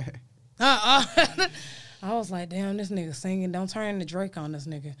 I was like, damn, this nigga singing. Don't turn into Drake on this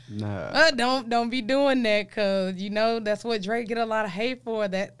nigga. Nah. Don't be doing that, because, you know, that's what Drake get a lot of hate for,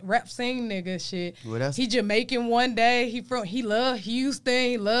 that rap sing nigga shit. Well, he Jamaican one day. He love Houston.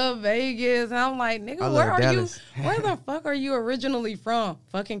 He love Vegas. And I'm like, nigga, where are Dallas. you? Where the fuck are you originally from?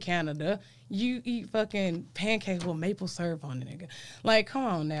 Fucking Canada. You eat fucking pancakes with maple syrup on it, nigga. Like, come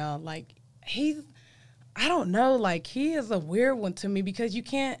on now. Like, I don't know. Like, he is a weird one to me, because you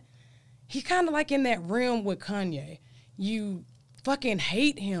can't. He's kind of like in that realm with Kanye. You fucking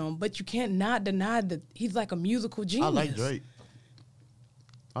hate him, but you can't not deny that he's like a musical genius. I like Drake.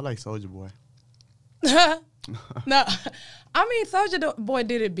 I like Soulja Boy. No, I mean, Soulja Boy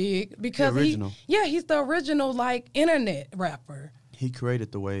did it big because he's the original like internet rapper. He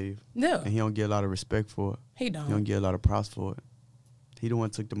created the wave. Yeah. And he don't get a lot of respect for it. He don't. He don't get a lot of props for it. He the one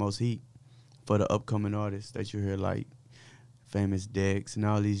took the most heat for the upcoming artists that you hear, like Famous Dex and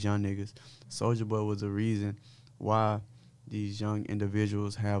all these young niggas. Soulja Boy was the reason why these young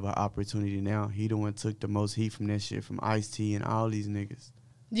individuals have an opportunity now. He the one took the most heat from that shit, from Ice-T and all these niggas.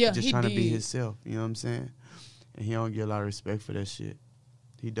 Yeah, just trying to be himself, you know what I'm saying? And he don't get a lot of respect for that shit.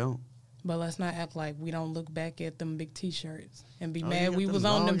 He don't. But let's not act like we don't look back at them big T-shirts and be mad we was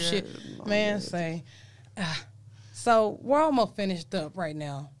on them shit. Man, say. So we're almost finished up right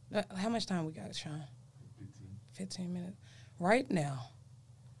now. How much time we got, Sean? 15 minutes. Right now,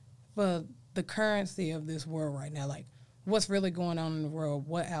 for the currency of this world right now, like what's really going on in the world,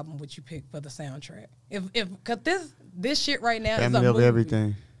 what album would you pick for the soundtrack? Cause this shit right now Family is a of movie.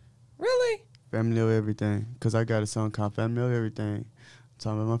 Everything. Really? Family of Everything. Cause I got a song called Family of Everything. I'm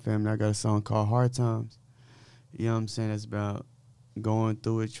talking about my family. I got a song called Hard Times. You know what I'm saying? It's about going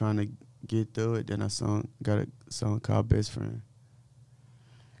through it, trying to get through it. Then got a song called Best Friend.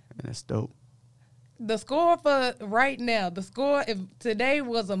 And that's dope. The score for right now, the score if today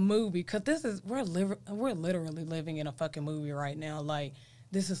was a movie, because we're literally living in a fucking movie right now. Like,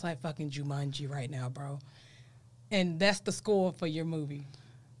 this is like fucking Jumanji right now, bro. And that's the score for your movie.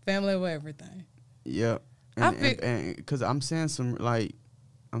 Family over everything. Yep. And because I'm saying some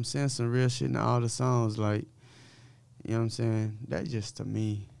real shit in all the songs, like, you know what I'm saying? That's just to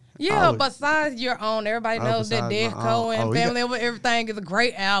me. Yeah, besides your own, everybody knows that Dead Cohen, Family Over Everything is a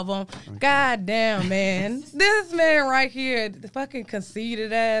great album. Okay. God damn, man. This man right here, the fucking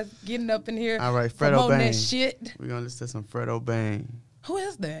conceited ass, getting up in here, all right, Fredo Bang. That shit. We're going to listen to some Fredo Bang. Who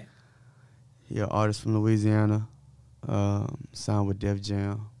is that? He an artist from Louisiana, signed with Def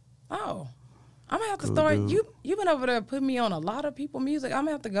Jam. Oh. I'm going to have to start. Dude. You been over there putting me on a lot of people music. I'm going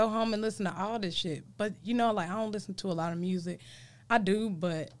to have to go home and listen to all this shit. But, you know, like, I don't listen to a lot of music. I do,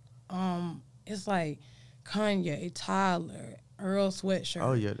 but... it's like Kanye, Tyler, Earl Sweatshirt.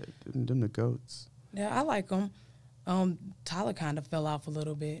 Oh yeah, them the goats. Yeah, I like them. Tyler kind of fell off a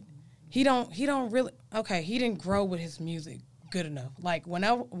little bit. He don't really. Okay, he didn't grow with his music good enough. Like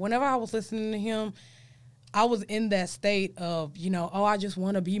whenever I was listening to him, I was in that state of, you know, I just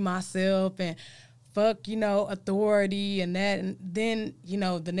want to be myself and fuck, you know, authority and that. And then, you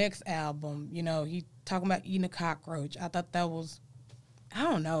know, the next album, you know, he talking about eating a cockroach. I thought that was. I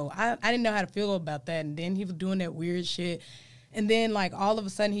don't know. I didn't know how to feel about that. And then he was doing that weird shit. And then, like, all of a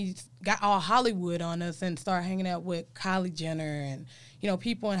sudden, he got all Hollywood on us and started hanging out with Kylie Jenner and, you know,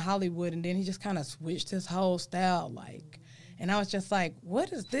 people in Hollywood. And then he just kind of switched his whole style, like. And I was just like,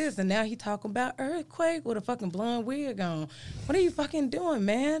 what is this? And now he talking about Earthquake with a fucking blonde wig on. What are you fucking doing,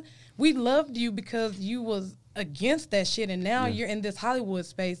 man? We loved you because you was against that shit. And now you're in this Hollywood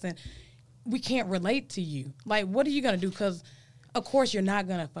space and we can't relate to you. Like, what are you going to do? Because... of course, you're not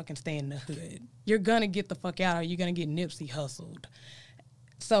going to fucking stay in the hood. You're going to get the fuck out or you're going to get Nipsey hustled.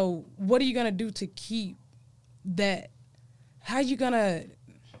 So what are you going to do to keep that? How can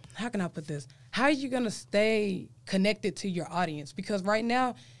I put this? How are you going to stay connected to your audience? Because right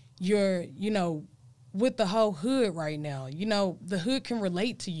now, you're, you know, with the whole hood right now, you know, the hood can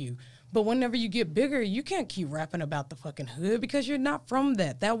relate to you. But whenever you get bigger, you can't keep rapping about the fucking hood because you're not from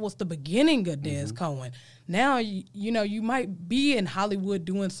that. That was the beginning of Des Cohen. Now, you know, you might be in Hollywood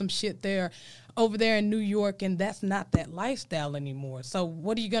doing some shit there, over there in New York, and that's not that lifestyle anymore. So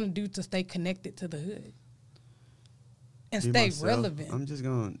what are you going to do to stay connected to the hood? And stay relevant? I'm just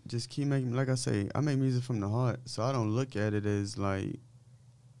going to keep making, like I say, I make music from the heart, so I don't look at it as like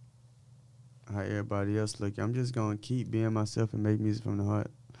how everybody else look. I'm just going to keep being myself and make music from the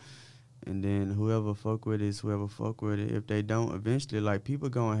heart. And then whoever fuck with it is whoever fuck with it. If they don't, eventually, like, people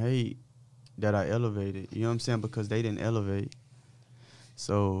gonna hate that I elevated. You know what I'm saying? Because they didn't elevate.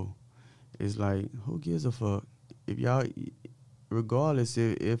 So it's like, who gives a fuck? If y'all, regardless,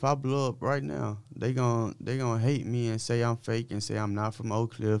 if I blow up right now, they gonna hate me and say I'm fake and say I'm not from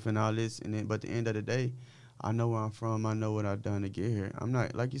Oak Cliff and all this. And then, but at the end of the day, I know where I'm from. I know what I've done to get here. I'm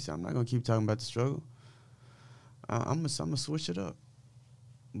not, like you said, I'm not gonna keep talking about the struggle. I'm gonna switch it up.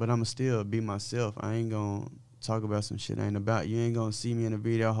 But I'ma still be myself. I ain't gonna talk about some shit I ain't about. You ain't gonna see me in a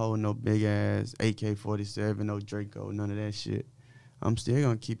video holding no big ass AK-47, no Draco, none of that shit. I'm still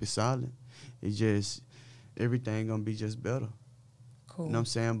gonna keep it solid. It's just everything gonna be just better. Cool. You know what I'm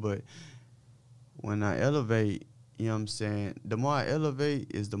saying? But when I elevate, you know what I'm saying, the more I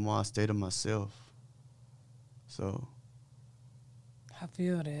elevate is the more I stay to myself. So I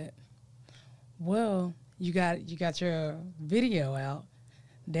feel that. Well, you got your video out.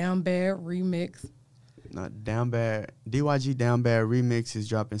 Down Bad Remix. Not Down Bad. DYG Down Bad Remix is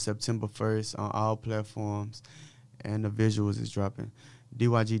dropping September 1st on all platforms, and the visuals is dropping.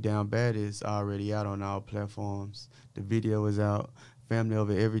 DYG Down Bad is already out on all platforms. The video is out. Family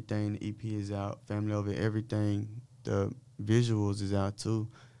Over Everything, the EP is out. Family Over Everything, the visuals is out too.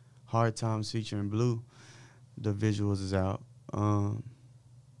 Hard Times featuring Blue, the visuals is out. I'm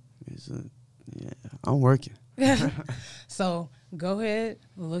working. So go ahead,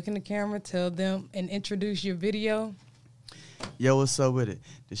 look in the camera, tell them, and introduce your video. Yo, what's up with it?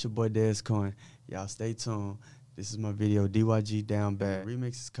 This your boy Des Cohen. Y'all stay tuned. This is my video, DYG Down Bad.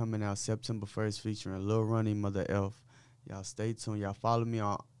 Remix is coming out September 1st featuring Lil Ronnie, Mother Elf. Y'all stay tuned. Y'all follow me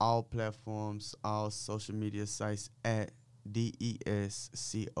on all platforms, all social media sites at DESCOHEN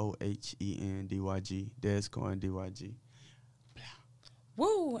DYG. Des Cohen DYG.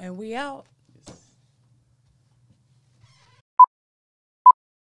 Woo, and we out.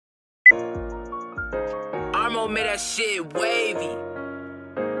 Armo made that shit wavy.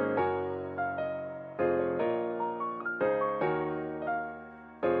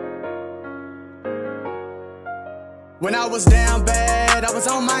 When I was down bad, I was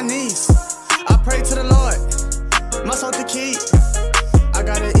on my knees. I pray to the Lord, my soul to keep. I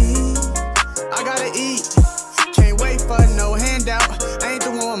gotta eat. Can't wait for no handout. I ain't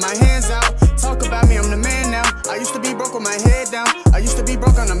the one with my hands out. Talk about me, I'm the man now. I used to be broke with my head down. I used to be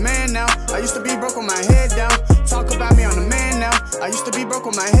broke on the man now. I used to be broke with my head down. Talk about me, I'm the man now. I used to be broke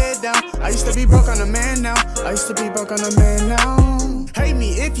with my head down. I used to be broke on the man now. I used to be broke on the man now. Hate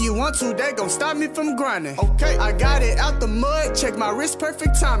me if you want to, that gon' stop me from grinding. Okay, I got it out the mud, check my wrist,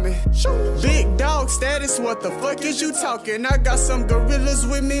 perfect timing. Big dog status, what the fuck is you talking? I got some gorillas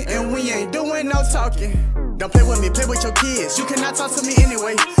with me, and we ain't doing no talking. Don't play with me, play with your kids. You cannot talk to me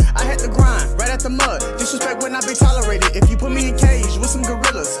anyway. I had to grind, right at the mud. Disrespect would not be tolerated. If you put me in cage with some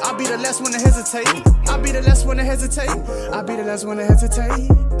gorillas, I'll be the last one to hesitate. I'll be the last one to hesitate. I'll be the last one to hesitate.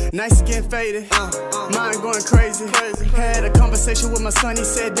 Nights getting faded, mind going crazy. Had a conversation with my son, he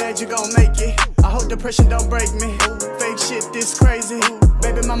said, Dad, you gon' make it. I hope depression don't break me. Fake shit, this crazy.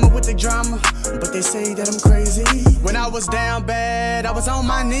 Baby mama with the drama, but they say that I'm crazy. When I was down bad, I was on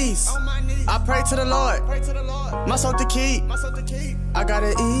my knees. I pray to the Lord, my soul to keep. I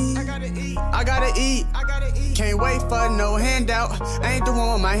gotta eat. Can't wait for no handout. I ain't the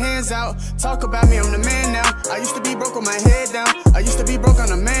one with my hands out. Talk about me, I'm the man now. I used to be broke with my head down. I used to be broke on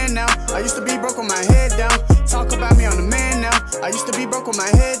the man now. I used to be broke with my head down. Talk about me, I'm the man now. I used to be broke with my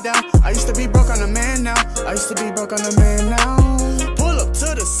head down. I used to be broke on the man now. I used to be broke on the man now. Pull up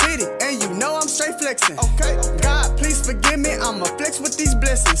to the city, and you know I'm straight flexing. Okay, God, please forgive me, I'ma flex with these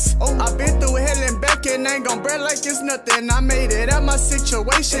blessings. I've been through hell and back, and ain't gon' brag like it's nothing. I made it out my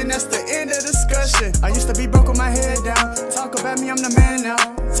situation, that's the end of discussion. I used to be broke with my head down. Talk about me, I'm the man now.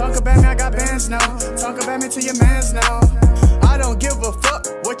 Talk about me, I got bands now. Talk about me to your mans now. I don't give a fuck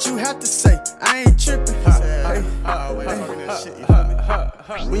what you have to say. I ain't tripping.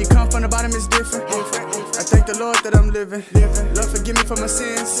 When you come from the bottom, it's different. I thank the Lord that I'm living. Lord, forgive me for my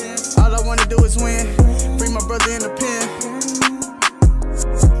sins. All I wanna do is win. Free my brother in the pen.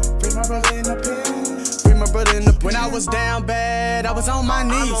 Free my brother in the pen. Free my brother in the pen. When I was down bad, I was on my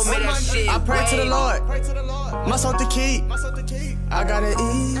knees. I pray to the Lord, my soul to keep. I gotta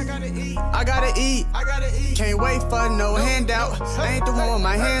eat. Can't wait for no handout. I ain't the one with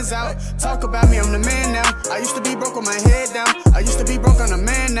my hands out. Talk about me, I'm the man now. I used to be broke with my head down. I used to be broke on the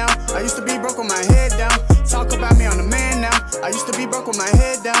man now. I used to be broke with my head down. Talk about me, I'm the man now. I used to be broke with my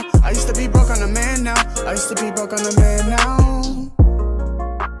head down. I used to be broke on the man now. I used to be broke on the man now.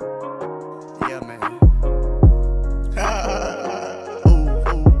 Yeah, man.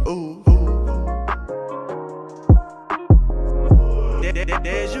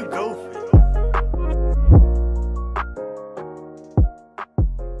 There you go.